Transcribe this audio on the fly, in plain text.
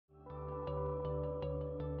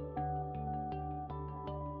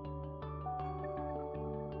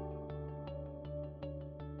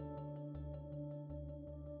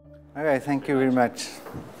Okay, thank you very much.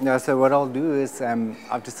 Yeah, so what I'll do is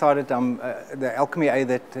I've decided the Alchemy A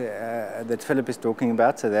that Philip is talking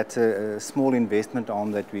about, so that's a small investment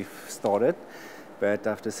arm that we've started, but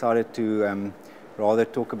I've decided to rather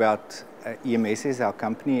talk about EMSS, our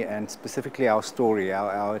company, and specifically our story,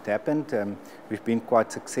 how it happened. We've been quite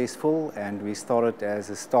successful, and we started as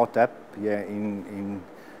a startup here in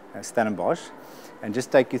Stellenbosch, and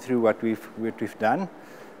just take you through what we've done.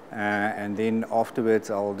 And then afterwards,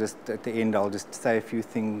 at the end, I'll just say a few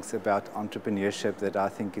things about entrepreneurship that I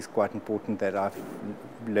think is quite important that I've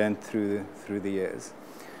learned through the years.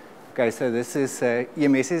 Okay, so this is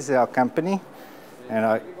EMSS, our company,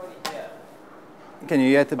 and can you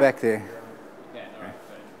hear at the back there? Yeah, no, right.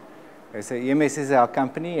 Okay, so EMSS is our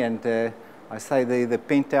company, and I say the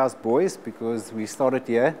penthouse boys because we started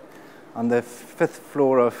here on the 5th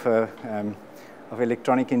floor of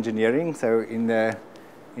electronic engineering. So in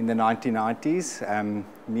the 1990s,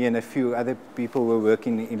 me and a few other people were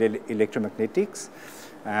working in electromagnetics.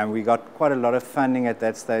 We got quite a lot of funding at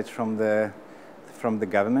that stage from the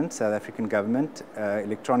government, South African government,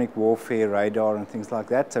 electronic warfare, radar, and things like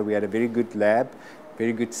that. So we had a very good lab,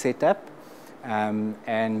 very good setup,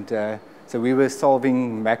 so we were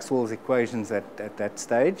solving Maxwell's equations at that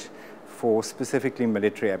stage for specifically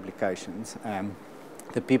military applications.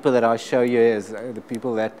 The people that I show you is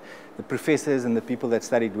the professors and the people that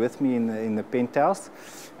studied with me in the penthouse,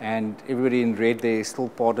 and everybody in red there is still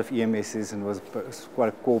part of EMSS and was quite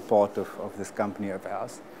a core part of this company of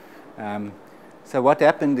ours. So what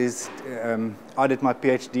happened is I did my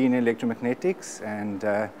PhD in electromagnetics, and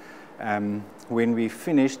when we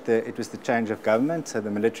finished, it was the change of government, so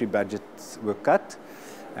the military budgets were cut,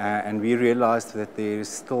 and we realized that there is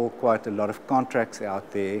still quite a lot of contracts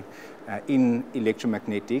out there in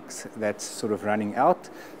electromagnetics that's sort of running out.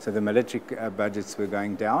 So the military budgets were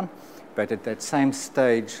going down, but at that same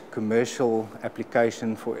stage, commercial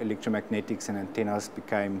application for electromagnetics and antennas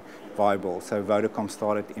became viable. So Vodacom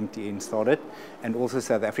started, MTN started, and also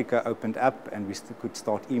South Africa opened up, and we could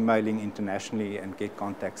start emailing internationally and get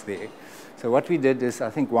contacts there. So what we did is, I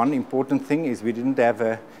think one important thing is we didn't have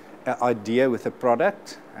an idea with a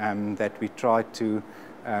product that we tried to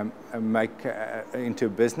make into a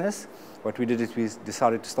business. What we did is we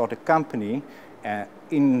decided to start a company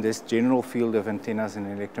in this general field of antennas and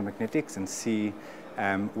electromagnetics and see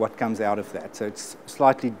what comes out of that. So it's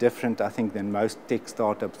slightly different, I think, than most tech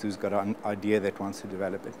startups who's got an idea that wants to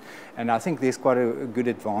develop it. And I think there's quite a good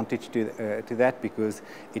advantage to that because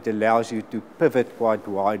it allows you to pivot quite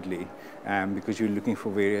widely because you're looking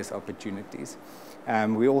for various opportunities.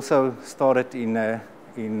 We also started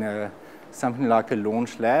in something like a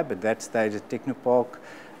LaunchLab. At that stage at Technopark,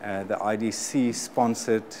 the IDC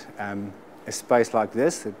sponsored a space like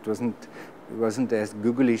this. It wasn't as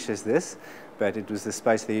Google-ish as this, but it was a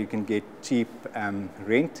space that you can get cheap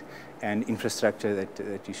rent and infrastructure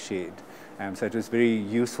that you shared. So it was very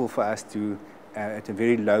useful for us to, at a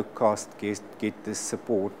very low cost, get this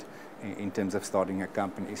support in terms of starting a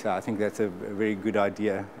company. So I think that's a very good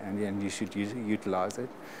idea, and you should utilize it.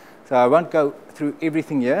 So I won't go through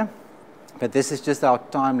everything here, but this is just our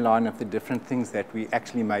timeline of the different things that we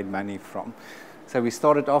actually made money from. So we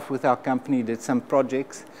started off with our company, did some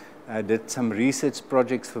projects, did some research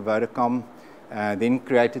projects for Vodacom, then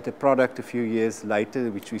created a product a few years later,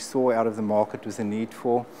 which we saw out of the market was a need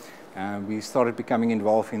for. We started becoming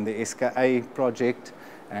involved in the SKA project,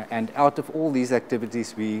 and out of all these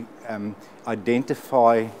activities, we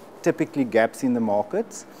identify typically gaps in the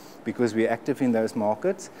markets because we're active in those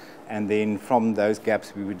markets, and then from those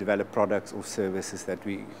gaps we would develop products or services that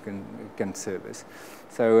we can service.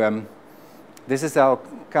 So this is our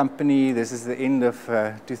company. This is the end of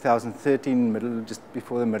 2013, just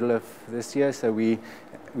before the middle of this year. So we've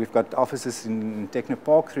got offices in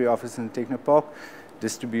Technopark, 3 offices in Technopark,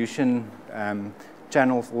 distribution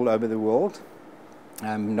channels all over the world,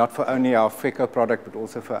 not for only our FECO product, but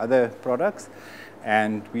also for other products.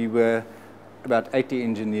 And we were about 80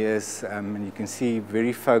 engineers, and you can see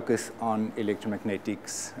very focused on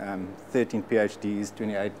electromagnetics, 13 PhDs,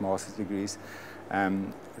 28 master's degrees,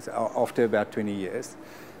 after about 20 years.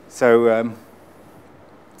 So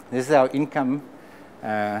this is our income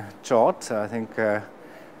chart. So I think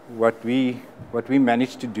what we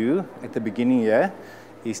managed to do at the beginning here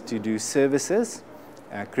is to do services,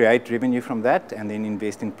 create revenue from that, and then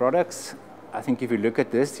invest in products. I think if you look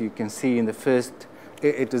at this, you can see in the first,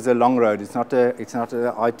 it is a long road. It's not an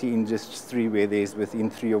IT industry where there's within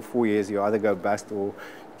 3 or 4 years you either go bust or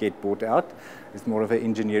get bought out. It's more of an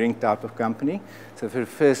engineering type of company. So for the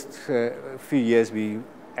first few years, we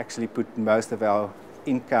actually put most of our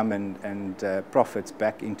income and profits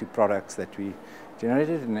back into products that we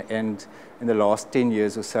generated, and in the last 10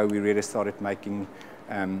 years or so, we really started making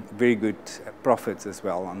very good profits as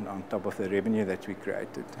well on top of the revenue that we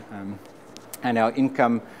created. And our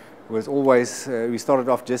income was always, we started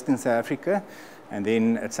off just in South Africa, and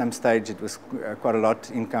then at some stage it was quite a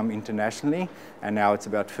lot income internationally, and now it's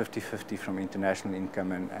about 50-50 from international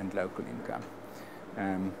income and local income.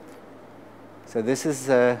 So this is,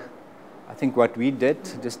 I think, what we did,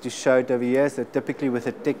 just to show it over here. So typically with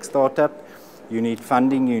a tech startup, you need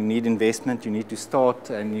funding, you need investment, you need to start,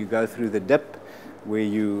 and you go through the dip where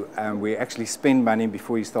you actually spend money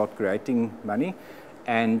before you start creating money.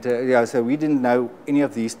 And yeah, so we didn't know any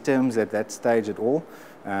of these terms at that stage at all.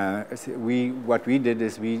 What we did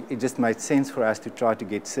is it just made sense for us to try to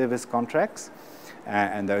get service contracts,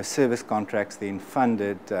 and those service contracts then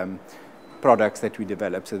funded products that we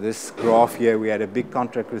developed. So this graph here, we had a big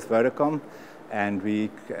contract with Vodacom, and we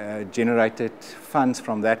generated funds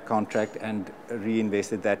from that contract and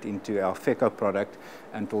reinvested that into our FECO product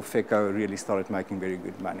until FECO really started making very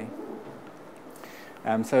good money.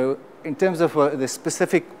 So in terms of the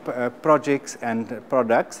specific projects and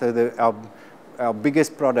products, so our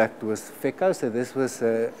biggest product was FECO. So this was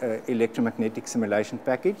an electromagnetic simulation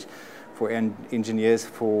package for engineers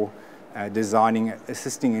for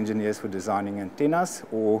assisting engineers for designing antennas,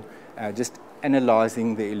 or just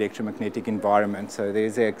analyzing the electromagnetic environment. So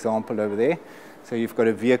there's an example over there. So you've got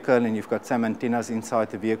a vehicle and you've got some antennas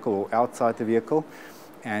inside the vehicle or outside the vehicle,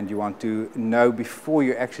 and you want to know before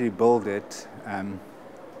you actually build it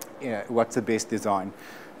what's the best design.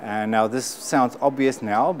 Now this sounds obvious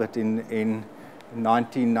now, but in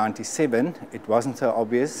 1997 it wasn't so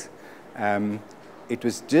obvious. It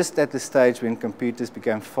was just at the stage when computers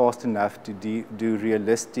became fast enough to do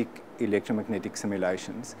realistic electromagnetic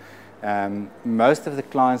simulations. Most of the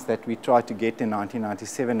clients that we tried to get in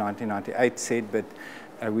 1997, 1998 said, but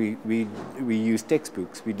we use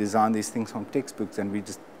textbooks. We design these things from textbooks, and we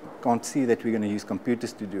just can't see that we're going to use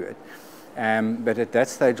computers to do it. But at that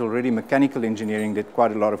stage already, mechanical engineering did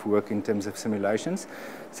quite a lot of work in terms of simulations.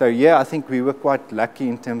 So yeah, I think we were quite lucky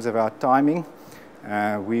in terms of our timing.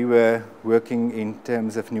 We were working in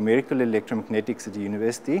terms of numerical electromagnetics at the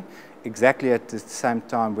university, exactly at the same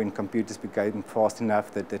time when computers became fast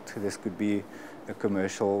enough that this could be a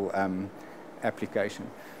commercial application.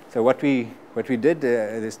 So what we did,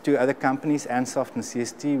 there's two other companies, Ansoft and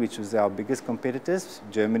CST, which was our biggest competitors,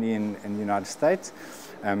 Germany and the United States.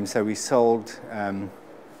 So we sold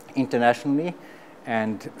internationally.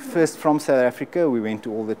 And first from South Africa, we went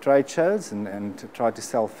to all the trade shows and tried to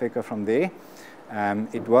sell FECO from there.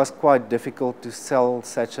 It was quite difficult to sell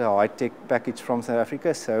such a high-tech package from South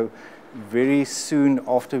Africa, so very soon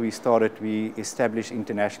after we started, we established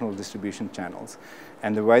international distribution channels.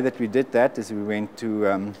 And the way that we did that is we went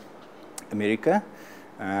to America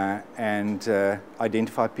and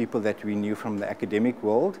identified people that we knew from the academic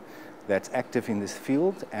world that's active in this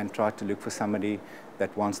field, and tried to look for somebody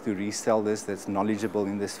that wants to resell this, that's knowledgeable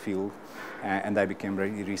in this field, and they became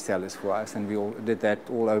resellers for us. And we all did that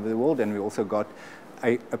all over the world, and we also got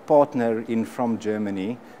a partner in from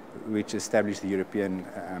Germany, which established the European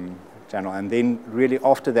channel. And then really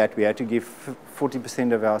after that, we had to give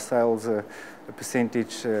 40% of our sales, a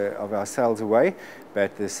percentage of our sales away,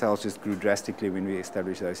 but the sales just grew drastically when we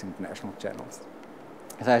established those international channels.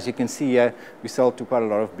 So as you can see here, we sold to quite a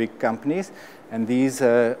lot of big companies, and these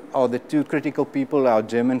are the two critical people, our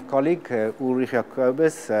German colleague, Ulrich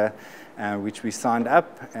Jacobus, which we signed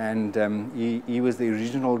up, and he was the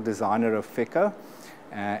original designer of FECO,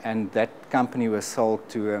 and that company was sold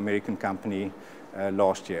to an American company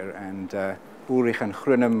last year. And Ulrich and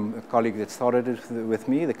Groenem, a colleague that started it with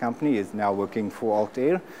me, the company is now working for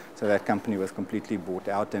Altair. So that company was completely bought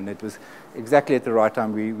out, and it was exactly at the right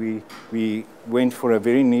time. We went for a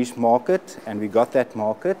very niche market, and we got that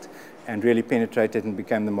market and really penetrated and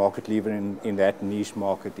became the market leader in that niche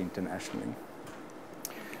market internationally.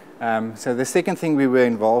 So the second thing we were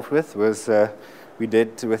involved with was we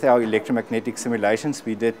did, with our electromagnetic simulations,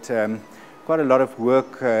 we did quite a lot of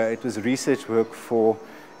work. It was research work for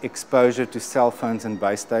exposure to cell phones and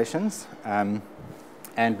base stations.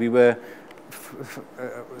 And we were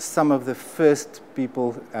some of the first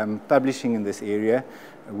people publishing in this area.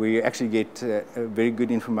 We actually get very good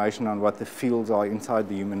information on what the fields are inside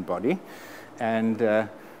the human body. And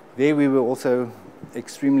there we were also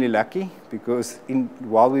extremely lucky, because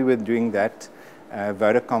while we were doing that,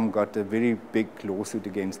 Vodacom got a very big lawsuit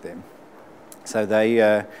against them. So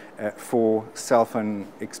they, for cell phone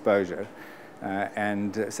exposure.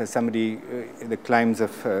 So the claims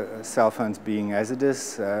of cell phones being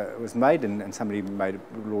hazardous was made, and somebody made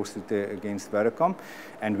a lawsuit against Vodacom.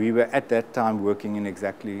 And we were at that time working in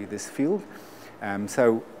exactly this field.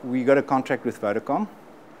 So we got a contract with Vodacom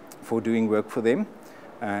for doing work for them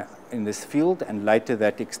in this field, and later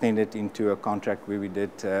that extended into a contract where we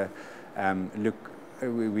did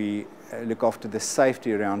look after the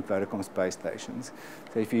safety around Vodacom's base stations.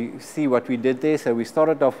 So if you see what we did there, so we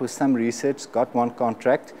started off with some research, got one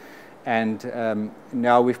contract, and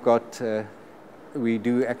now we've got, we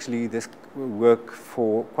do actually this work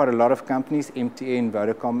for quite a lot of companies, MTN,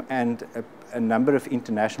 Vodacom, and a number of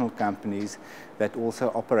international companies that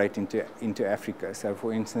also operate into Africa. So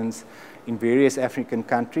for instance, in various African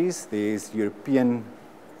countries, there's European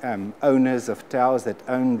owners of towers that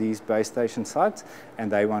own these base station sites,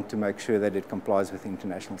 and they want to make sure that it complies with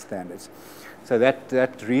international standards. So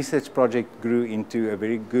that research project grew into a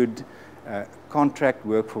very good contract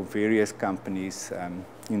work for various companies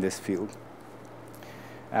in this field.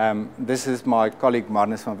 This is my colleague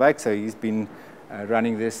Marnus van Wyk, so he's been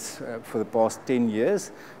running this for the past 10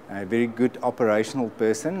 years. A very good operational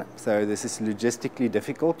person. So this is logistically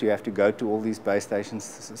difficult. You have to go to all these base station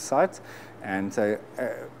sites. And so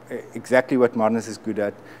exactly what Marnus is good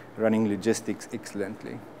at, running logistics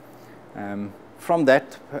excellently. From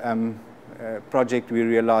that project, we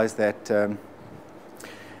realized that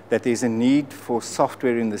that there's a need for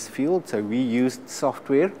software in this field. So we used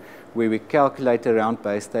software where we calculate around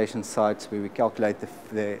base station sites, where we calculate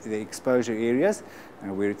the exposure areas,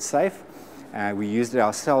 where it's safe. We used it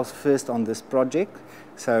ourselves first on this project.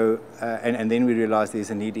 So, and then we realized there's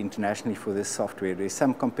a need internationally for this software. There's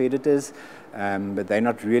some competitors, but they're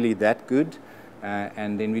not really that good.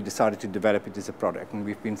 And then we decided to develop it as a product. And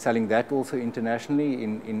we've been selling that also internationally.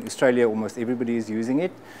 In Australia, almost everybody is using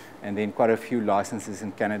it. And then quite a few licenses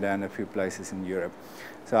in Canada and a few places in Europe.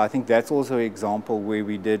 So I think that's also an example where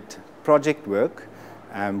we did project work.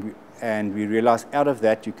 And we realized out of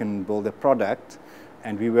that you can build a product.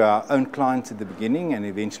 And we were our own clients at the beginning, and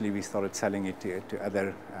eventually we started selling it to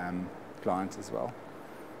other clients as well.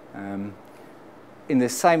 In the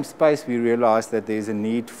same space, we realized that there's a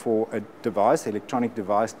need for a device, electronic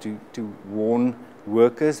device, to warn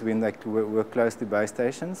workers when they work close to base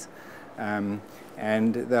stations. And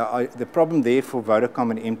the problem there for Vodacom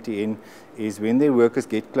and MTN is when their workers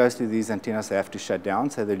get close to these antennas, they have to shut down,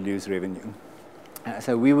 so they lose revenue.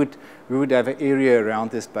 So we would have an area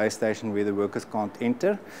around this base station where the workers can't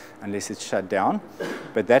enter unless it's shut down.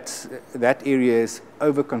 But that area is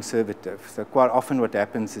over-conservative. So quite often what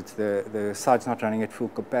happens is the site's not running at full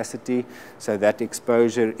capacity, so that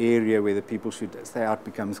exposure area where the people should stay out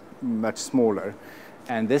becomes much smaller.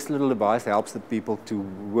 And this little device helps the people to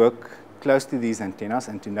work close to these antennas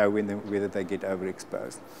and to know whether they get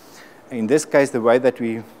overexposed. In this case, the way that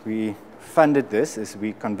we funded this is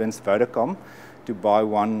we convinced Vodacom to buy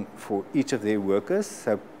one for each of their workers.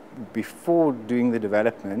 So before doing the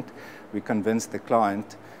development, we convinced the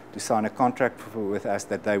client to sign a contract with us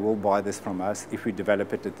that they will buy this from us if we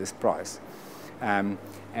develop it at this price. And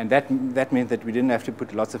that meant that we didn't have to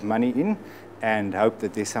put lots of money in and hope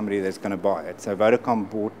that there's somebody that's going to buy it. So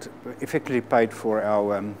Vodacom effectively paid for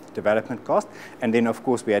our development cost, and then of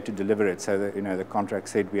course we had to deliver it. So that, the contract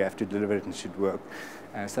said we have to deliver it and it should work.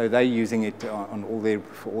 So they're using it for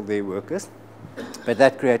all their workers. But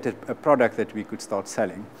that created a product that we could start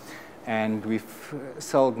selling. And we've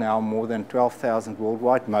sold now more than 12,000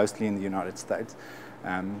 worldwide, mostly in the United States.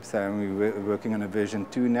 So we're working on a version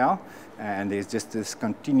 2 now, and there's just this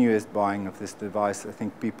continuous buying of this device. I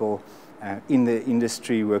think people in the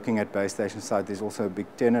industry working at base station site, there's also a big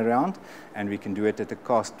turnaround, and we can do it at a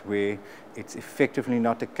cost where it's effectively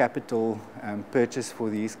not a capital purchase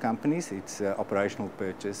for these companies, it's an operational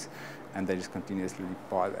purchase, and they just continuously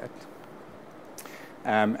buy that.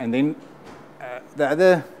 And then the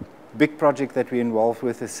other big project that we're involved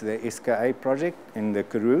with is the SKA project in the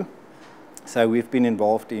Karoo. So we've been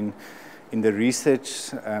involved in the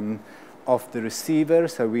research of the receiver.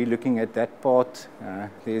 So we're looking at that part.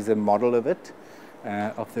 There's a model of it,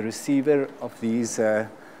 of the receiver of these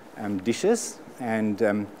dishes.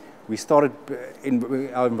 And we started,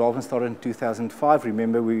 our involvement started in 2005.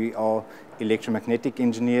 Remember, we are electromagnetic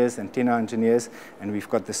engineers, antenna engineers, and we've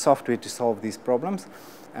got the software to solve these problems.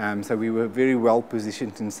 So we were very well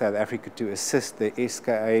positioned in South Africa to assist the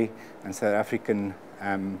SKA and South African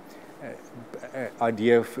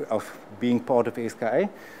idea of being part of SKA.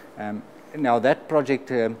 Now that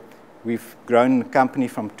project, we've grown the company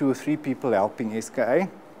from 2 or 3 people helping SKA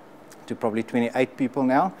to probably 28 people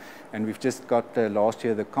now, and we've just got last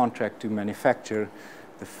year the contract to manufacture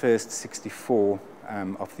the first 64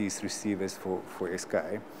 of these receivers for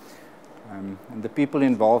SKA. And the people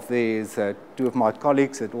involved there is 2 of my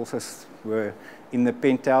colleagues that also were in the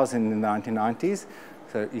Penthouse in the 1990s,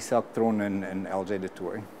 so Isak Tron and LJ de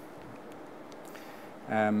Toy.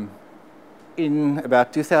 In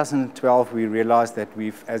about 2012, we realized that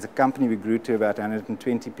as a company, we grew to about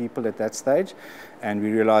 120 people at that stage, and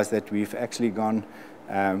we realized that we've actually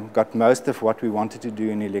got most of what we wanted to do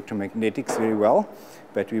in electromagnetics very well,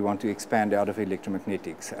 but we want to expand out of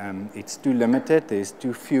electromagnetics. It's too limited, there's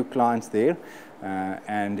too few clients there,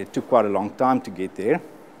 and it took quite a long time to get there.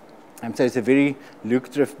 So it's a very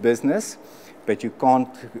lucrative business, but you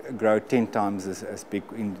can't grow 10 times as big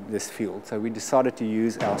in this field. So we decided to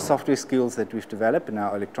use our software skills that we've developed and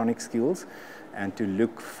our electronic skills, and to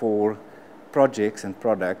look for projects and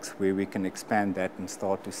products where we can expand that and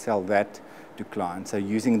start to sell that to clients. So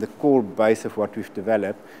using the core base of what we've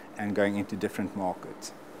developed and going into different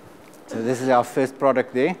markets. So this is our first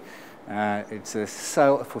product there. It's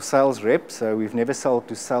for sales reps. So we've never sold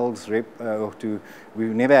to sales rep,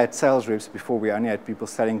 we've never had sales reps before. We only had people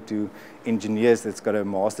selling to engineers that's got a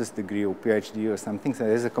master's degree or PhD or something. So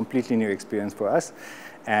this is a completely new experience for us.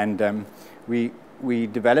 And we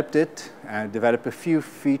developed it, developed a few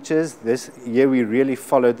features. This year we really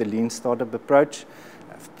followed the lean startup approach.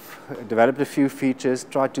 Developed a few features,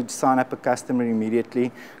 tried to sign up a customer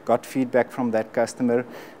immediately, got feedback from that customer,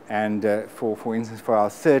 and for instance, for our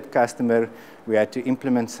third customer, we had to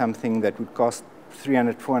implement something that would cost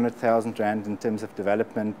 300,000, 400,000 Rand in terms of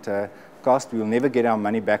development cost. We'll never get our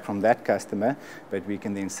money back from that customer, but we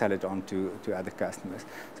can then sell it on to other customers.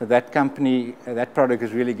 So that company, that product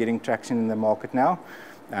is really getting traction in the market now.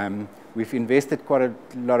 We've invested quite a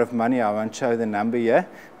lot of money. I won't show the number here,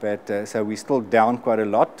 but so we're still down quite a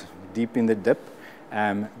lot, deep in the dip.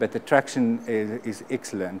 But the traction is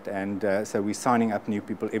excellent, and so we're signing up new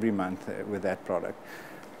people every month with that product.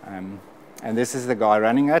 And this is the guy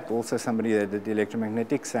running it, also somebody that did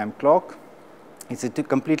electromagnetics, Sam Clark. It's a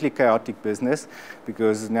completely chaotic business,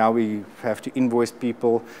 because now we have to invoice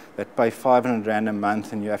people that pay 500 Rand a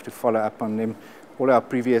month, and you have to follow up on them. All our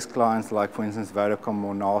previous clients, like for instance Vodacom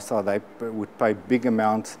or NASA, they would pay big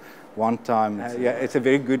amounts one time. Yeah, it's a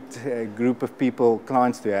very good group of people,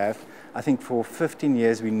 clients to have. I think for 15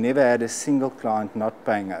 years we never had a single client not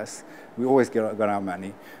paying us. We always got our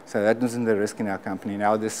money. So that wasn't the risk in our company.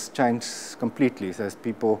 Now this changed completely. So as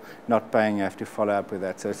people not paying, you have to follow up with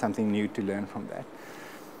that. So something new to learn from that.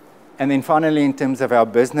 And then finally, in terms of our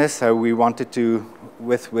business, so we wanted to,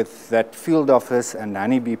 with that field office and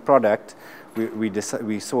Honeybee product,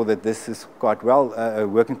 we saw that this is quite well,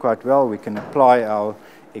 working quite well. We can apply our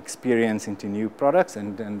experience into new products,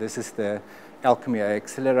 and this is the Alchemy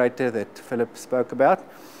accelerator that Philip spoke about.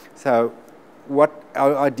 So what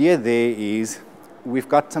our idea there is, we've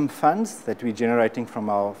got some funds that we're generating from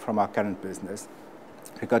our current business.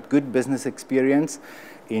 We've got good business experience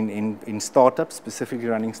in startups, specifically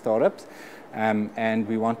running startups, and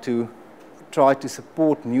we want to try to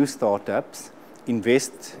support new startups,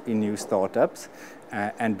 invest in new startups,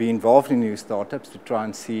 and be involved in new startups to try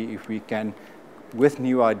and see if we can, with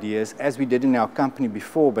new ideas, as we did in our company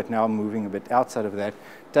before, but now moving a bit outside of that,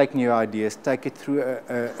 take new ideas, take it through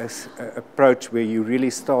an approach where you really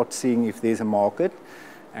start seeing if there's a market,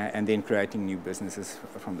 and then creating new businesses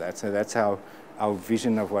from that. So that's our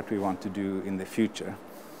vision of what we want to do in the future.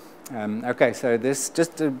 Okay, so this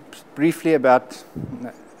just briefly about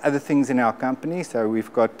other things in our company. So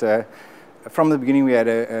we've got, from the beginning we had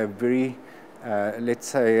a very, let's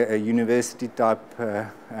say, a university type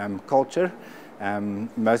culture.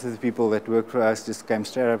 Most of the people that work for us just came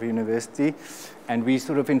straight out of university, and we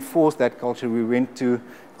sort of enforced that culture. We went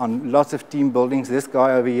on lots of team buildings. This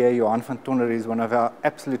guy over here, Johan van Tonner, is one of our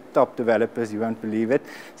absolute top developers. You won't believe it.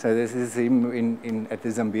 So this is him at the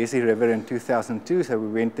Zambezi River in 2002. So we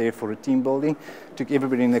went there for a team building, took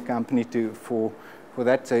everybody in the company for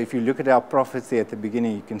that. So if you look at our profits there at the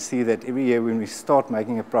beginning, you can see that every year when we start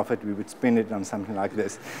making a profit, we would spend it on something like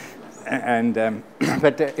this. And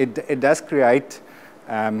but it does create,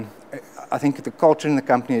 I think the culture in the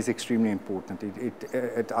company is extremely important.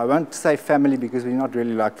 I won't say family, because we're not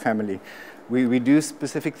really like family. We do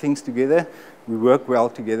specific things together, we work well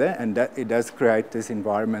together, and that it does create this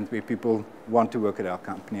environment where people want to work at our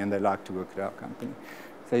company and they like to work at our company.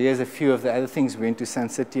 So here's a few of the other things. We went to Sun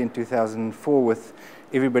City in 2004 with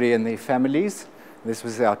everybody and their families. This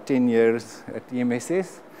was our 10 years at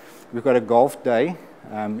EMSS. We've got a golf day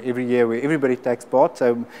every year where everybody takes part.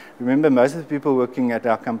 So remember, most of the people working at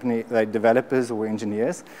our company, they're developers or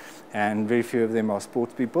engineers, and very few of them are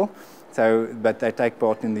sports people. So, but they take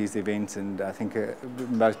part in these events, and I think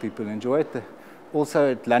most people enjoy it.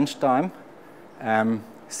 Also at lunchtime,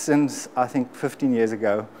 since I think 15 years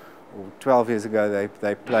ago or 12 years ago,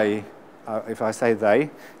 they play if I say they,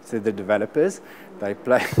 so the developers, they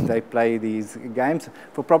play these games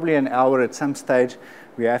for probably an hour. At some stage,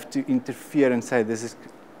 we have to interfere and say, this is,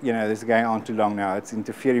 this is going on too long now. It's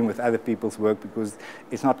interfering with other people's work, because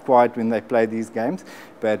it's not quiet when they play these games,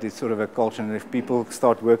 but it's sort of a culture. And if people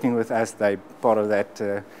start working with us, they're part of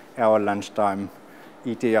that hour lunchtime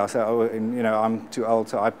ETA. So, I'm too old,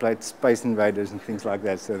 so I played Space Invaders and things like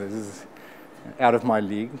that. So this is out of my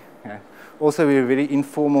league. Yeah. Also, we're a very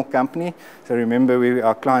informal company. So remember,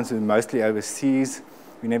 our clients were mostly overseas.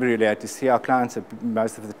 We never really had to see our clients. So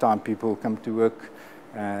most of the time, people come to work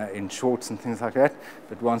in shorts and things like that.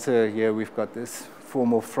 But once a year, we've got this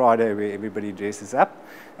formal Friday where everybody dresses up.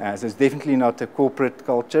 So it's definitely not a corporate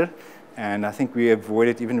culture. And I think we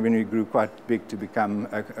avoided, even when we grew quite big, to become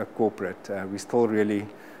a corporate. We're still really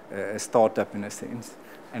a startup in a sense.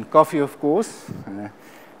 And coffee, of course.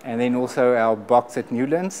 And then also our box at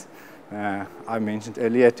Newlands. I mentioned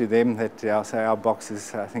earlier to them that our box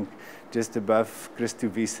is, I think, just above Christo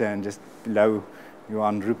Visa and just below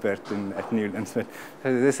Johan Rupert at Newlands. But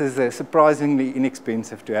so this is surprisingly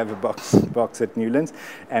inexpensive to have a box at Newlands.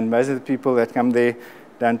 And most of the people that come there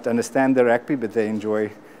don't understand the rugby, but they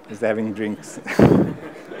enjoy just having drinks.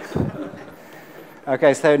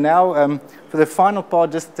 Okay, so now for the final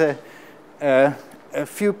part, just a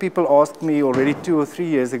few people asked me already 2 or 3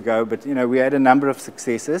 years ago, but we had a number of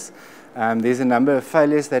successes. There's a number of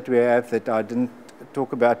failures that we have that I didn't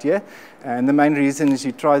talk about here. And the main reason is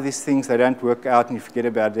you try these things, they don't work out, and you forget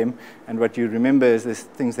about them. And what you remember is the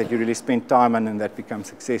things that you really spend time on and that become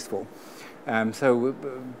successful. So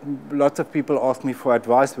lots of people ask me for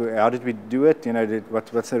advice. How did we do it?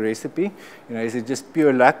 What's the recipe? Is it just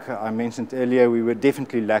pure luck? I mentioned earlier we were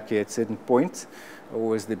definitely lucky at certain points. Or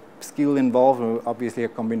was the skill involved? Or obviously a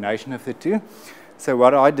combination of the two. So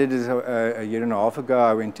what I did is a year and a half ago,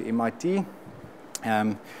 I went to MIT.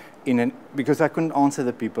 Because I couldn't answer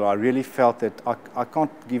the people, I really felt that I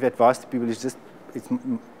can't give advice to people. It's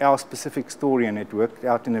our specific story, and it worked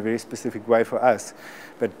out in a very specific way for us.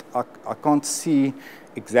 But I can't see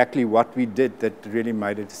exactly what we did that really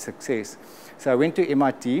made it a success. So I went to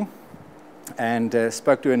MIT and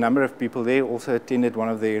spoke to a number of people there, also attended one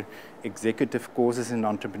of their executive courses in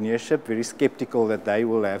entrepreneurship, very skeptical that they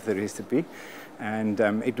will have the recipe. And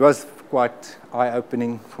it was quite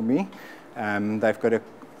eye-opening for me. They've got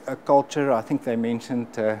a culture, I think they mentioned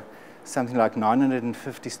something like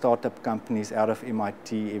 950 startup companies out of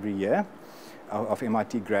MIT every year, of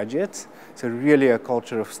MIT graduates. So really a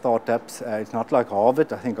culture of startups. It's not like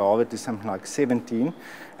Harvard. I think Harvard is something like 17,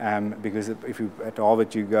 because if you at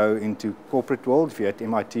Harvard, you go into corporate world. If you're at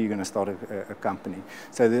MIT, you're going to start a company.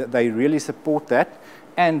 So they really support that.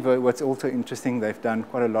 And what's also interesting, they've done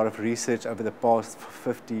quite a lot of research over the past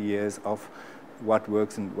 50 years of what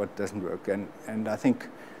works and what doesn't work. And I think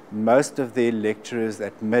most of their lecturers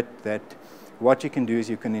admit that what you can do is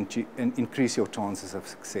you can increase your chances of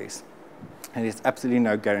success. And it's absolutely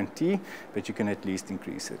no guarantee, but you can at least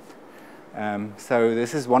increase it. So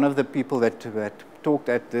this is one of the people that talked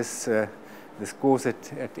at this course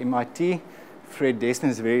at MIT. Fred Destin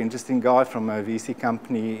is a very interesting guy from a VC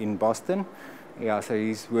company in Boston. Yeah, so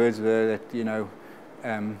his words were that,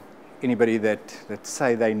 anybody that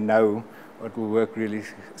say they know what will work really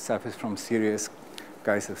suffers from serious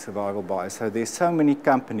case of survival bias. So there's so many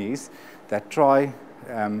companies that try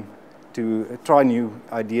to try new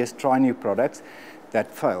ideas, try new products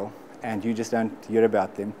that fail, and you just don't hear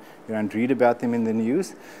about them. You don't read about them in the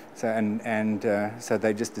news, so so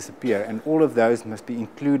they just disappear. And all of those must be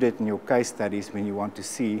included in your case studies when you want to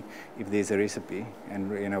see if there's a recipe and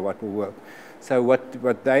what will work. So what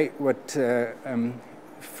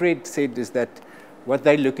Fred said is that what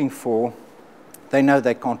they're looking for, they know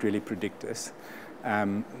they can't really predict this.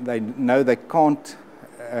 They know they can't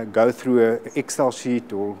go through an Excel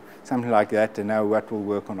sheet or something like that to know what will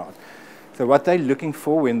work or not. So what they're looking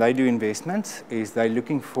for when they do investments is they're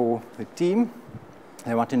looking for the team.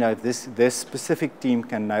 They want to know if this specific team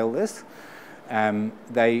can nail this.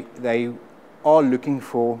 They are looking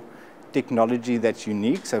for technology that's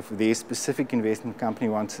unique. So for their specific investment company,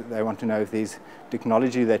 they want to know if there's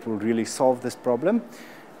technology that will really solve this problem,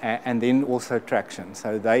 and then also traction.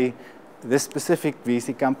 So this specific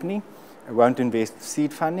VC company won't invest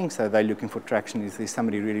seed funding, so they're looking for traction. Is there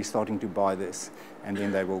somebody really starting to buy this? And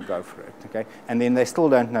then they will go for it. Okay, and then they still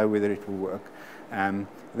don't know whether it will work.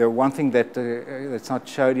 The one thing that's not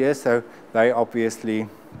showed here, so they obviously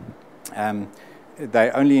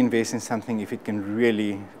they only invest in something if it can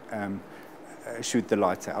really shoot the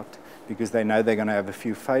lights out, because they know they're going to have a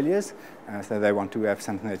few failures, so they want to have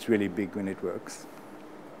something that's really big when it works.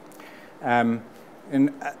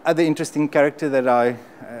 An other interesting character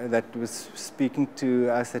that was speaking to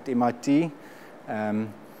us at MIT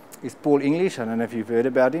is Paul English. I don't know if you've heard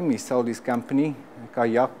about him. He sold his company,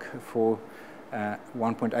 Kayak, for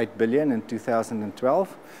 1.8 billion in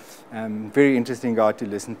 2012. Very interesting guy to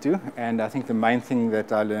listen to. And I think the main thing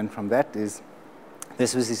that I learned from that is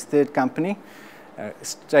this was his third company.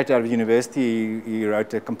 Straight out of university, he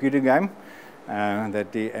wrote a computer game. And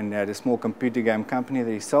had a small computer game company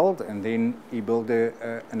that he sold, and then he built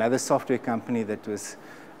another software company that was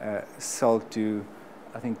sold to,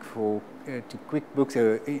 I think, to QuickBooks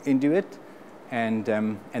or Intuit, and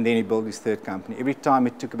then he built his third company. Every time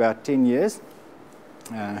it took about 10 years,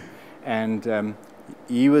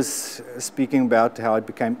 he was speaking about how it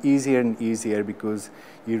became easier and easier because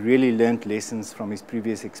he really learned lessons from his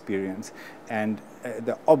previous experience, and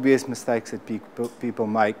the obvious mistakes that people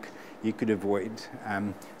make, you could avoid.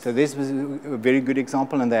 So this was a very good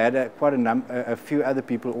example, and they had quite a few other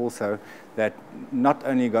people also that not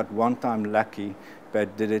only got one-time lucky,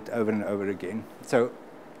 but did it over and over again. So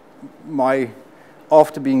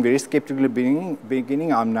after being very skeptical at the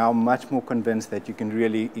beginning, I'm now much more convinced that you can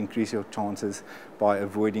really increase your chances by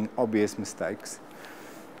avoiding obvious mistakes.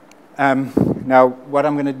 Now, what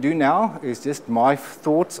I'm going to do now is just my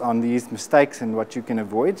thoughts on these mistakes and what you can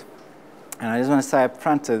avoid. And I just want to say up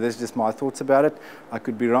front, so this is just my thoughts about it. I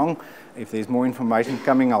could be wrong. If there's more information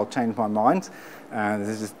coming, I'll change my mind. This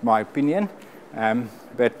is just my opinion. Yeah,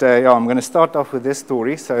 I'm going to start off with this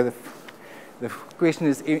story. So the question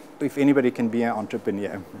is if anybody can be an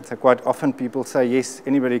entrepreneur. So quite often people say, yes,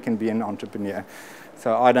 anybody can be an entrepreneur.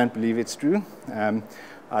 So I don't believe it's true.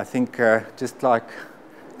 I think just like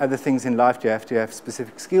other things in life, you have to have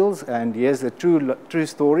specific skills. And here's a true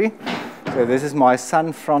story. So this is my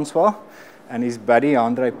son, Francois, and his buddy,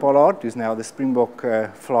 Andre Pollard, who's now the Springbok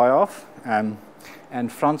fly-off.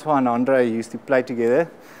 And Francois and Andre used to play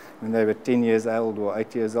together when they were 10 years old or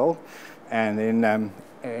 8 years old. And then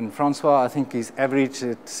and Francois, I think his average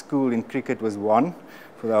at school in cricket was 1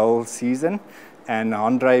 for the whole season. And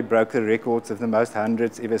Andre broke the records of the most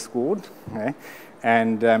hundreds ever scored. Okay?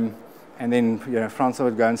 And then Francois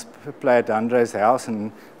would go and play at Andre's house,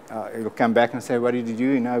 and he'll come back and say, what did you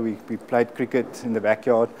do? We played cricket in the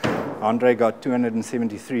backyard. Andre got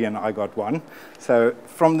 273 and I got 1. So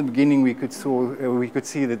from the beginning, we could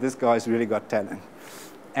see that this guy's really got talent.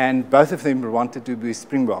 And both of them wanted to be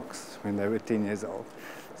Springboks when they were 10 years old.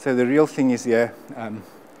 So the real thing is here,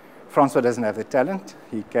 Francois doesn't have the talent.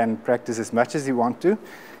 He can practice as much as he wants to.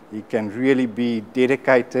 He can really be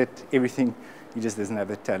dedicated, everything. He just doesn't have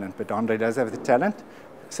the talent. But Andre does have the talent.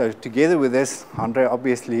 So together with this, Andre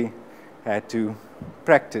obviously had to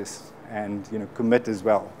practice and commit as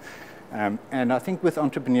well. And I think with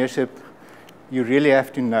entrepreneurship, you really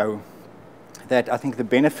have to know that I think the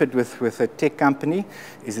benefit with a tech company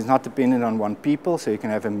is it's not dependent on one people, so you can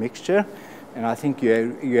have a mixture. And I think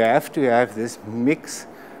you have to have this mix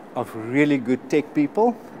of really good tech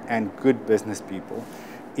people and good business people.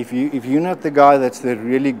 If you're not the guy that's the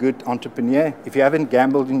really good entrepreneur, if you haven't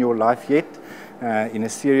gambled in your life yet in a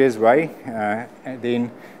serious way,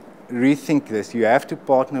 then rethink this. You have to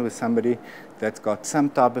partner with somebody that's got some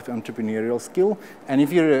type of entrepreneurial skill. And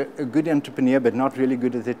if you're a good entrepreneur but not really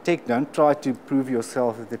good at the tech, don't try to prove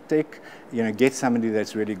yourself at the tech. Get somebody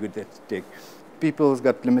that's really good at the tech. People's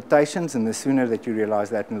got limitations, and the sooner that you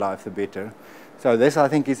realize that in life, the better. So this, I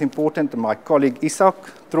think, is important. My colleague Isak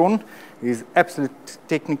Tron is absolutely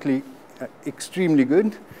technically extremely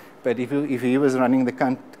good, but if he was running the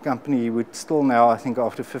company, he would still now, I think,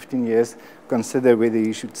 after 15 years, consider whether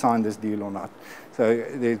he should sign this deal or not. So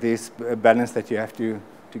there's a balance that you have to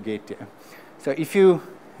get here. So if you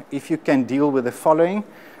can deal with the following,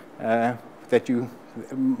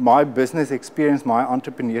 my business experience, my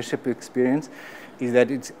entrepreneurship experience, is that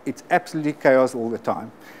it's absolutely chaos all the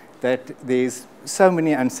time. That there's so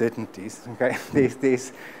many uncertainties. Okay,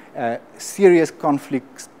 there's serious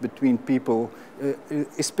conflicts between people,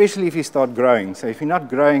 especially if you start growing. So if you're not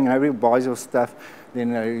growing and everybody buys your stuff,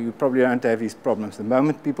 then you probably don't have these problems. The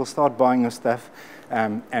moment people start buying your stuff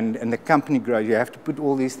and the company grows, you have to put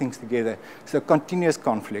all these things together. So continuous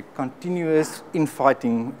conflict, continuous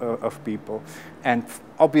infighting of people, and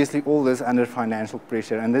obviously all this under financial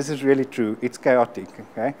pressure. And this is really true. It's chaotic.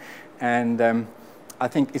 Okay, and I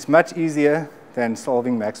think it's much easier than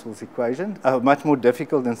solving Maxwell's equation, much more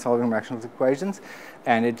difficult than solving Maxwell's equations.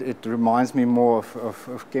 And it reminds me more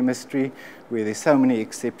of chemistry, where there's so many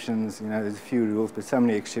exceptions. There's a few rules, but so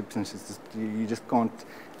many exceptions, you just can't.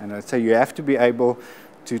 So you have to be able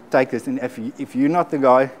to take this. And if you're not the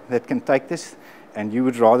guy that can take this, and you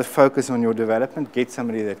would rather focus on your development, get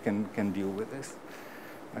somebody that can deal with this.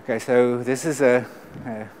 Okay, so this is a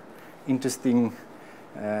interesting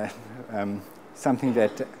something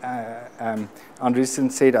that Andreessen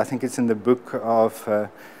said. I think it's in the book of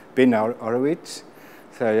Ben Horowitz.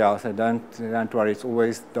 So yeah, so don't worry. It's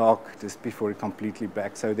always dark just before it completely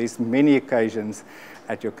black. So there's many occasions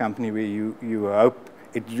at your company where you hope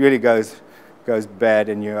it really goes bad,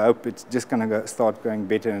 and you hope it's just going to start going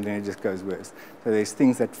better, and then it just goes worse. So there's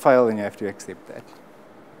things that fail, and you have to accept that.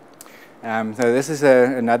 So this is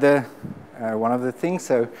another one of the things.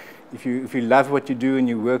 So if you love what you do and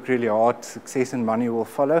you work really hard, success and money will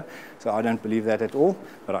follow. So I don't believe that at all,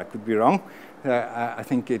 but I could be wrong. I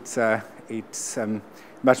think it's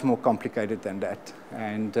much more complicated than that.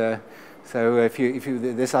 And so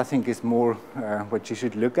this I think is more what you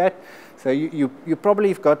should look at. So you probably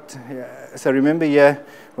have got. So remember here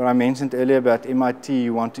what I mentioned earlier about MIT.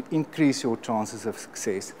 You want to increase your chances of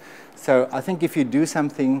success. So I think if you do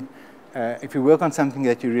something. If you work on something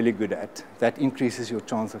that you're really good at, that increases your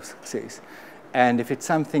chance of success. And if it's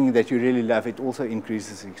something that you really love, it also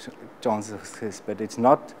increases your chances of success. But it's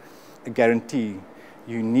not a guarantee.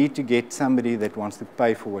 You need to get somebody that wants to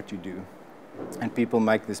pay for what you do. And people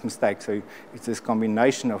make this mistake. So it's this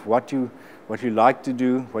combination of what you like to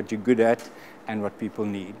do, what you're good at, and what people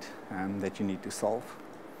need that you need to solve.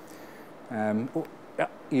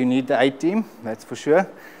 You need the A team, that's for sure.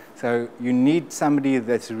 So you need somebody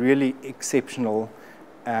that's really exceptional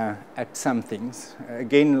at some things.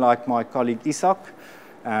 Again, like my colleague Isak,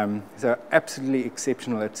 so absolutely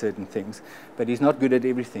exceptional at certain things, but he's not good at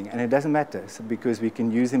everything, and it doesn't matter because we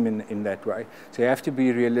can use him in that way. So you have to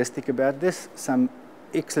be realistic about this. Some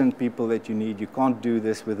excellent people that you need. You can't do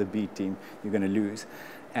this with a B team. You're going to lose.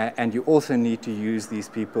 And you also need to use these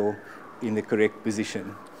people in the correct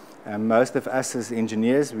position. Most of us as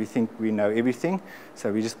engineers, we think we know everything,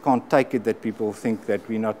 so we just can't take it that people think that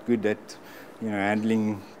we're not good at,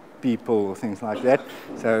 handling people or things like that.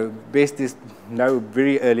 So best is know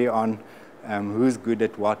very early on who's good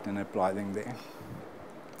at what and apply them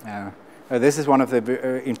there. This is one of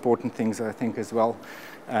the important things I think as well,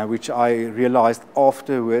 which I realized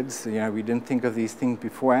afterwards. We didn't think of these things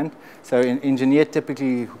beforehand. So an engineer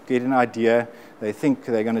typically get an idea. They think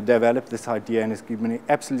they're going to develop this idea, and it's going to be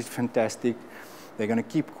absolutely fantastic. They're going to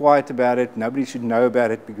keep quiet about it. Nobody should know about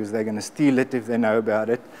it because they're going to steal it if they know about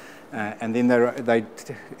it. And then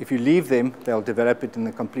if you leave them, they'll develop it in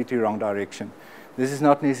the completely wrong direction. This is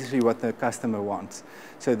not necessarily what the customer wants.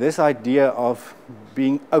 So this idea of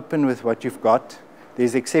being open with what you've got,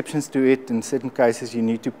 there's exceptions to it. In certain cases, you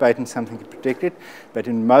need to patent something to protect it. But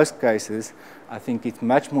in most cases, I think it's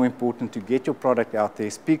much more important to get your product out there,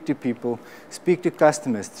 speak to people, speak to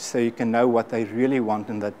customers so you can know what they really want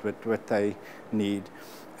and what they need.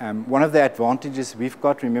 One of the advantages we've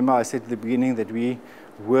got, remember I said at the beginning that we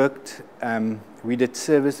worked, we did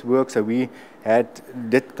service work, so we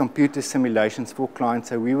did computer simulations for clients,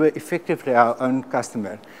 so we were effectively our own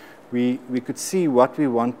customer. We could see what we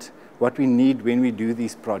want, what we need when we do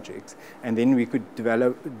these projects. And then we could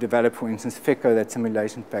develop, for instance, FECO, that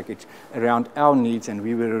simulation package, around our needs, and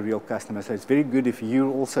we were a real customer. So it's very good if you're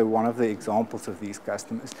also one of the examples of these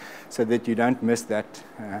customers, so that you don't miss that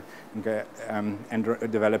and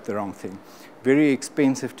develop the wrong thing. Very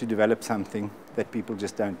expensive to develop something that people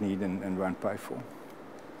just don't need and won't pay for.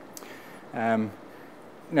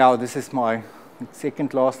 Now, this is my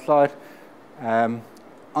second last slide.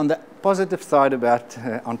 On the positive side about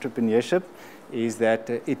entrepreneurship is that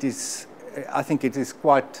I think it is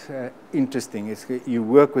quite interesting. You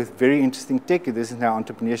work with very interesting tech. This is now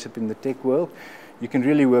entrepreneurship in the tech world. You can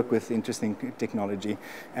really work with interesting technology.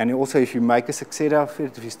 And also, if you make a success out of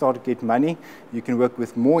it, if you start to get money, you can work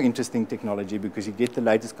with more interesting technology because you get the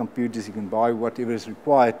latest computers, you can buy whatever is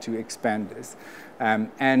required to expand this.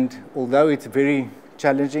 And although it's very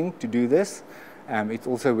challenging to do this, it's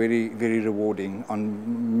also very, very rewarding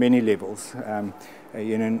on many levels.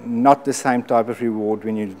 Not the same type of reward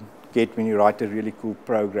when you write a really cool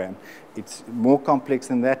program. It's more complex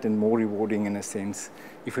than that and more rewarding in a sense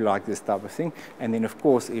if you like this type of thing. And then, of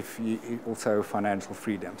course, if you also financial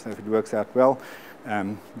freedom. So if it works out well,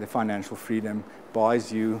 the financial freedom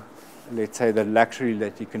buys you, let's say, the luxury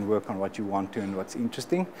that you can work on what you want to and what's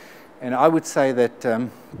interesting. And I would say that,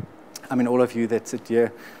 all of you that sit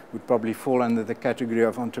here would probably fall under the category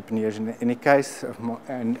of entrepreneurs in any case.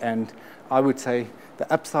 And I would say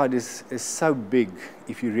the upside is so big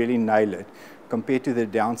if you really nail it compared to the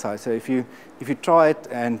downside. So if you try it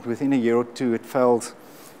and within a year or two it fails,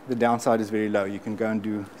 the downside is very low. You can go and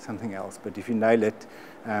do something else. But if you nail it,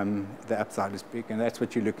 the upside is big, and that's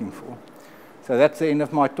what you're looking for. So that's the end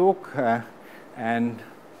of my talk. And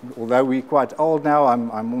although we're quite old now,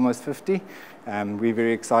 I'm almost 50, we're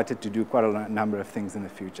very excited to do quite a number of things in the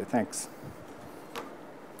future. Thanks.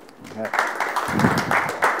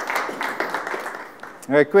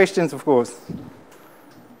 Questions, of course.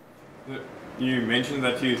 You mentioned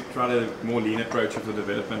that you tried a more lean approach of the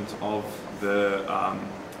development of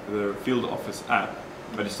the field office app,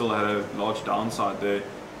 but you still had a large downside there.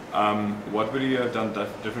 What would you have done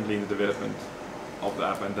differently in the development of the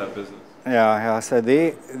app and that business? Yeah. So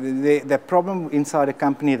the problem inside a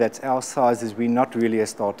company that's our size is we're not really a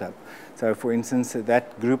startup. So for instance,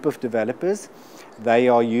 that group of developers, they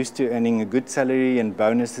are used to earning a good salary and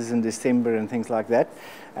bonuses in December and things like that.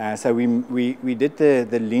 So we did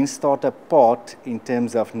the lean startup part in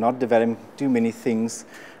terms of not developing too many things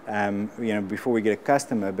before we get a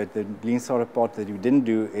customer, but the lean startup part that we didn't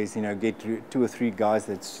do is get 2 or 3 guys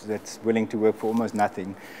that's willing to work for almost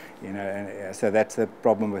nothing. So that's the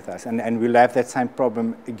problem with us. And we'll have that same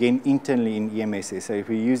problem again internally in EMSS. So if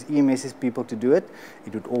we use EMSS people to do it,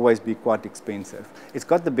 it would always be quite expensive. It's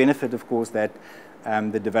got the benefit, of course, that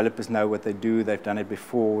the developers know what they do, they've done it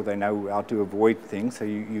before, they know how to avoid things, so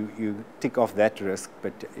you tick off that risk,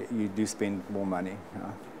 but you do spend more money.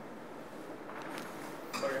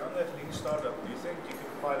 Sorry, on that lean startup, do you think you can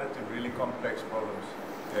apply that to really complex problems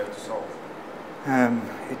you have to solve?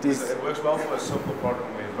 It works well for a simple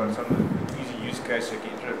problem where you've got some easy use case you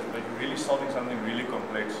can interrupt, but you're really solving something really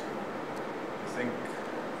complex. I think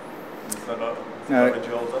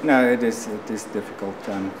no, it is difficult.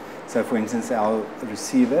 So for instance, our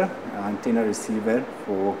antenna receiver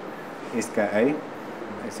for SKA,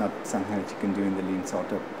 it's not something that you can do in the lean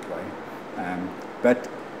startup way. But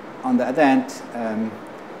on the other hand,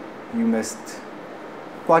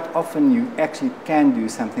 quite often you actually can do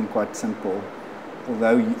something quite simple,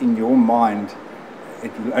 although in your mind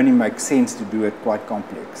it will only make sense to do it quite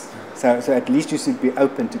complex. So at least you should be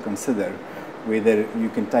open to consider whether you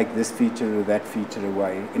can take this feature or that feature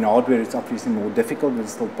away. In hardware it's obviously more difficult, but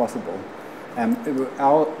it's still possible.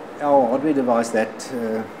 Our hardware device, that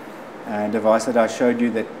device that I showed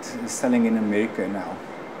you that is selling in America now,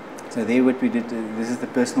 so there what we did, this is the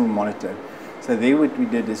personal monitor. So there what we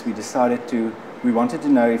did is we wanted to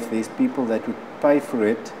know if there's people that would pay for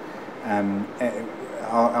it.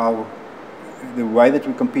 The way that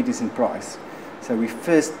we compete is in price. So we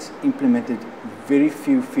first implemented very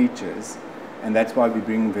few features, and that's why we're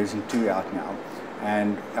bringing version 2 out now.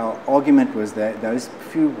 And our argument was that those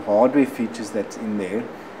few hardware features that's in there,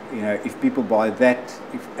 if people buy that,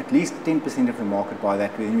 if at least 10% of the market buy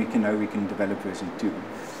that, then we can know we can develop version 2.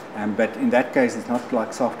 But in that case, it's not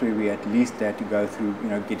like software. We at least had to go through,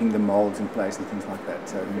 getting the molds in place and things like that.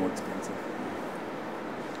 So more expensive.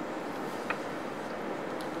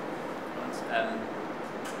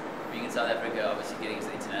 Being in South Africa, obviously getting into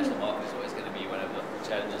the international market is always going to be one of the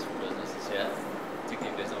challenges for businesses here,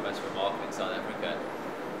 particularly if there's not much of a market in South Africa.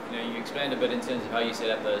 You explained a bit in terms of how you set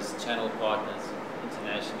up those channel partners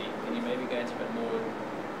internationally. Can you maybe go into a bit more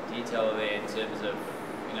detail there in terms of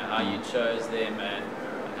how you chose them and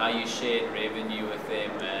how you shared revenue with them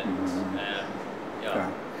and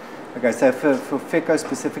Okay, so for FECO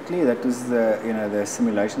specifically, that was the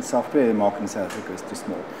simulation software. The market in South Africa is too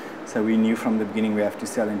small, so we knew from the beginning we have to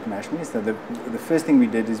sell internationally. So the first thing we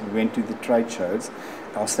did is we went to the trade shows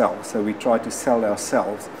ourselves. So we tried to sell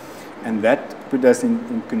ourselves, and that put us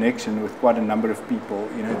in connection with quite a number of people.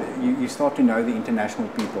 You start to know the international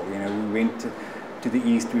people. We went to the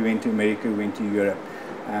East, we went to America, we went to Europe.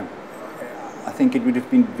 I think it would have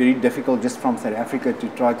been very difficult just from South Africa to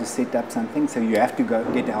try to set up something. So you have to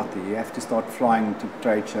get out there. You have to start flying to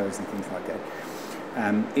trade shows and things like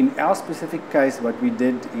that. In our specific case, what we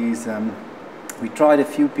did is we tried a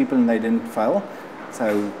few people and they didn't fail.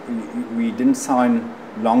 So we didn't sign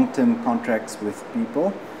long-term contracts with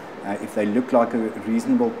people. If they look like a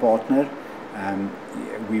reasonable partner,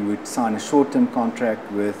 we would sign a short-term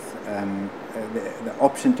contract with the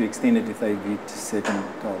option to extend it if they reach certain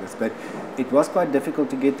targets. But it was quite difficult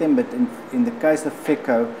to get them. But in the case of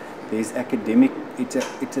FECO, there's academic. It's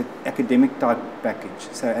an academic type package.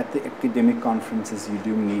 So at the academic conferences, you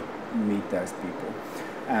do meet those people.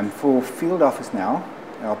 For field office now,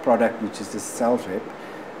 our product, which is the sales rep,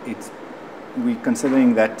 we're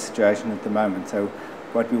considering that situation at the moment. So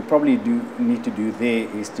what we'll probably need to do there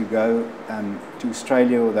is to go to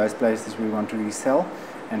Australia or those places we want to resell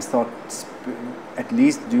and start at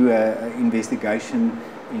least do an investigation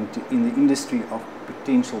in the industry of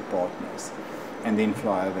potential partners, and then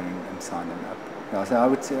fly over and sign them up. Yeah,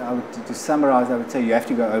 so to summarize, I would say you have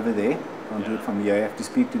to go over there. Can't do it from here. You have to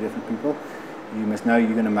speak to different people. You must know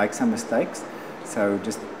you're going to make some mistakes, so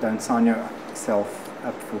just don't sign yourself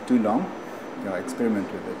up for too long.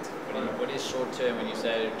 experiment with it. What is short term? When you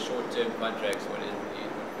say short term contracts, what is?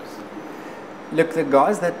 Look, the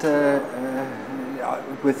guys that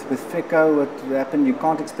with FECO, what happened, you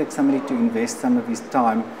can't expect somebody to invest some of his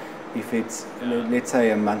time if it's, let's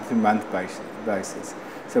say, a month-to-month basis.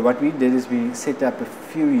 So what we did is we set up a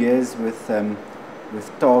few years with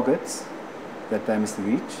targets that they must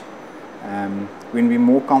reach. When we're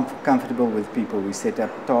more comfortable with people, we set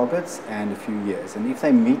up targets and a few years. And if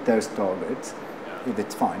they meet those targets,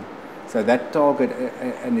 that's fine. So that target,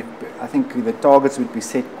 I think the targets would be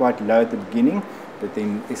set quite low at the beginning, but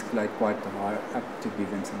then escalate quite high up to give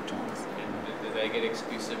them some chance. And do they get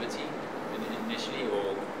exclusivity initially,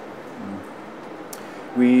 or?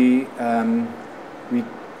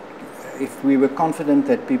 If we were confident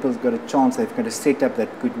that people's got a chance, they've got a setup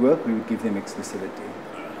that could work, we would give them exclusivity.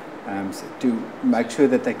 So to make sure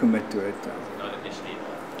that they commit to it. Not initially.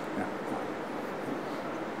 Yeah.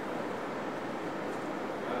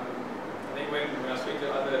 I think when I speak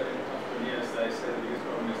to other entrepreneurs, they say the biggest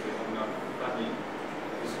problem is they're not funding.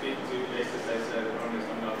 To speak to investors, they say the problem is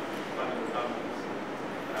not funding the companies.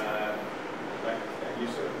 Like you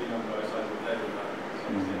sort of been on both sides of the table.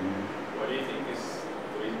 What do you think is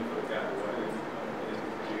the reason for the gap? What do you think companies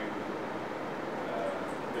do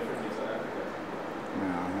differently in South Africa?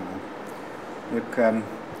 Look,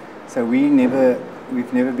 so we've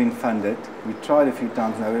never been funded. We tried a few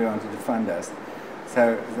times, nobody wanted to fund us.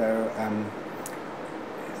 So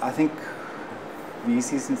I think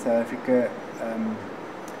VCs in South Africa,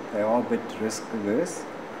 they are a bit risk averse,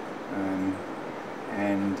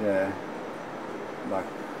 and like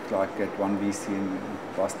at one VC in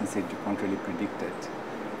Boston said, you can't really predict it.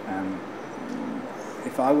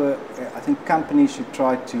 I think companies should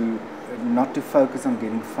try to not to focus on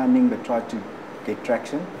getting funding, but try to get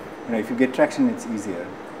traction. If you get traction, it's easier.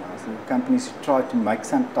 So companies should try to make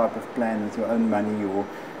some type of plan with your own money or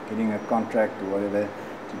getting a contract or whatever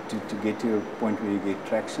to get to a point where you get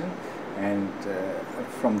traction. And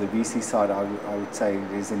from the VC side, I would say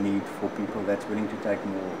there's a need for people that's willing to take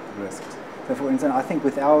more risks. So for instance, I think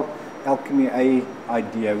with our Alchemy A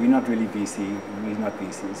idea, we're not really VC, we're not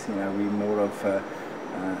VCs, we're more of,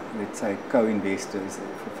 let's say, co-investors.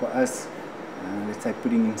 For us, let's say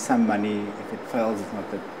putting in some money, if it fails, it's not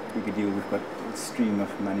that big a deal, we've got a stream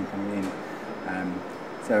of money coming in.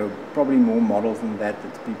 So probably more models than that,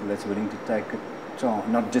 it's people that's willing to take a chance,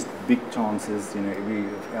 not just big chances,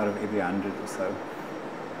 out of every 100 or so.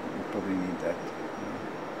 We probably need that.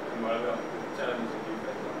 And what about the challenges you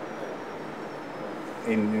face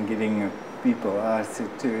in getting people? It's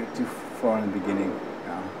too far in the beginning.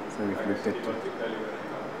 So we've looked at.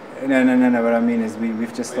 No. What I mean is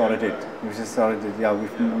we've just started it. We've just started it. Yeah,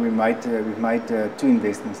 we've made 2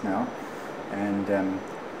 investments now, and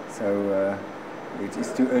so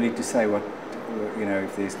it's too early to say what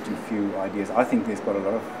if there's too few ideas. I think there's got a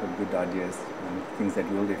lot of good ideas and things that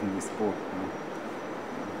we'll definitely support.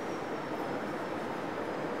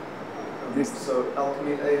 So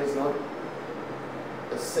Alchemy A is not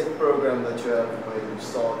a set program that you have where you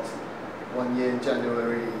start 1 year in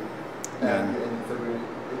January and you end in February.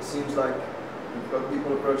 It seems like you've got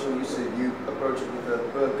people approaching you, so you approach it with a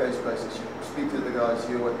per case basis. You speak to the guys,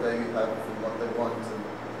 hear what they have and what they want,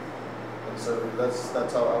 and so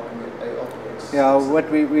that's how Alchemy A operates. Yeah,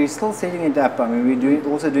 we're still setting it up. I mean, we're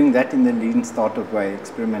also doing that in the lean startup way,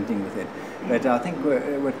 experimenting with it. But I think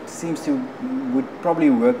what seems to would probably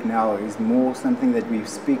work now is more something that we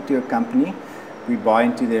speak to a company, we buy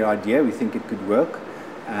into their idea, we think it could work.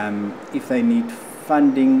 If they need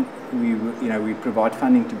funding, we provide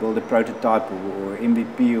funding to build a prototype or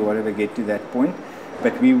MVP or whatever, get to that point.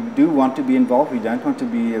 But we do want to be involved. We don't want to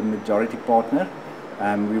be a majority partner.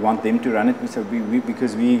 We want them to run it. So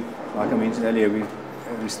because like I mentioned earlier, we've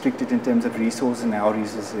restricted in terms of resources, and our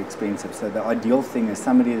resources are expensive. So the ideal thing is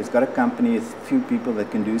somebody that's got a company, a few people that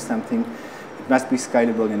can do something. It must be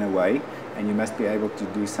scalable in a way, and you must be able to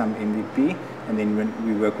do some MVP, and then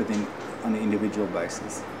we work with them on an individual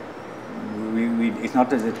basis. It's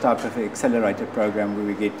not as a type of accelerator program where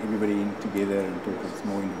we get everybody in together and talk. It's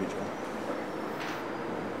more individual.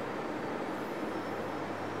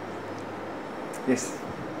 Yes?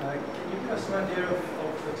 Can you give us an idea of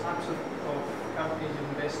the types of companies you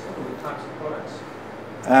invest in, or the types of products?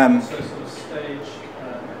 So sort of stage,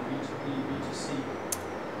 B2B, B2C?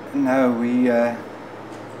 No,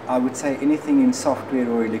 I would say anything in software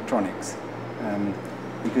or electronics,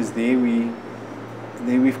 because there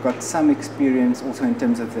we've got some experience also in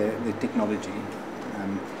terms of the technology,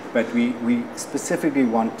 but we specifically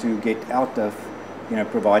want to get out of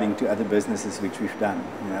providing to other businesses, which we've done.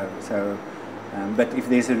 So, but if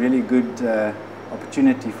there's a really good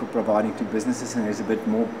opportunity for providing to businesses and is a bit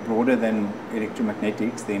more broader than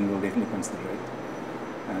electromagnetics, then we'll definitely consider it.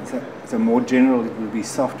 So more general, it will be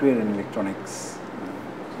software and electronics.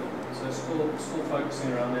 So still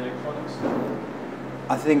focusing around electronics.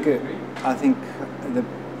 I think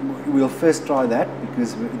we'll first try that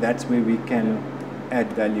because that's where we can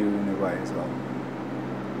add value in a way as well.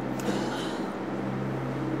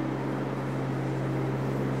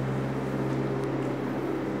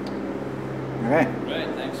 Okay. Great,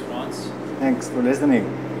 thanks, Frans. Thanks for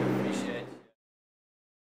listening.